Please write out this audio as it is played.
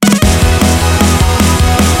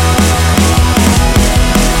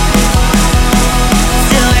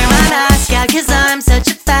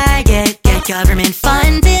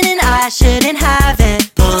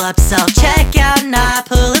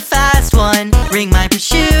Ring my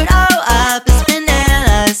prosciutto up as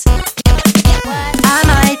bananas. I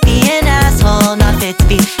might be an asshole, not fit to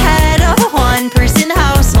be head of a one-person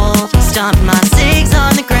household. Stomp my cigs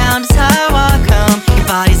on the ground as I walk home. Your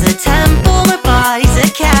body's a temple, my body's a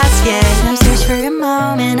casket. No search for a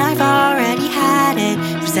moment, I've already had it.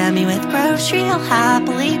 Present me with grocery, I'll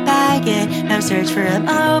happily bag it. No search for a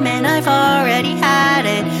moment, I've already had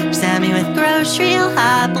it. Present me with grocery, I'll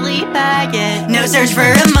happily bag it. No search for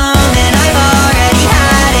a moment, I've already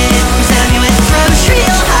had it. Present me with grocery,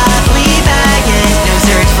 I'll happily bag it. No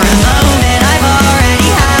search for a moment, I've already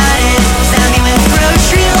had it. Present me with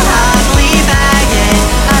grocery, I'll happily bag it.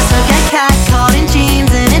 I still get catcalled in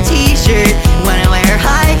jeans and a t-shirt. When I wear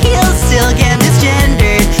high heels, still get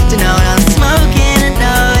misgendered. To know what I'm smoking, I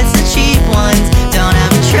know it's the cheap ones. Don't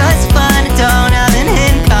have a trust fund, I don't have an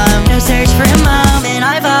income. No search for a moment,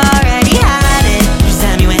 I've already had it.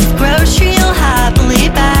 Present me with grocery, I'll happily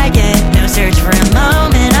bag it. No search for a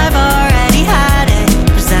moment, I've already had it.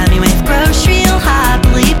 Present me with grocery, I'll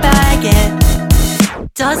happily bag it.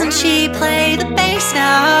 Doesn't she play the bass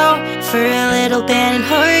now for a little band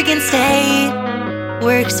in Oregon State?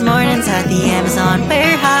 Works mornings at the Amazon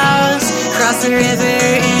warehouse. Cross the river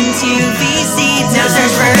into BC. No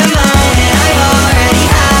search for a moment,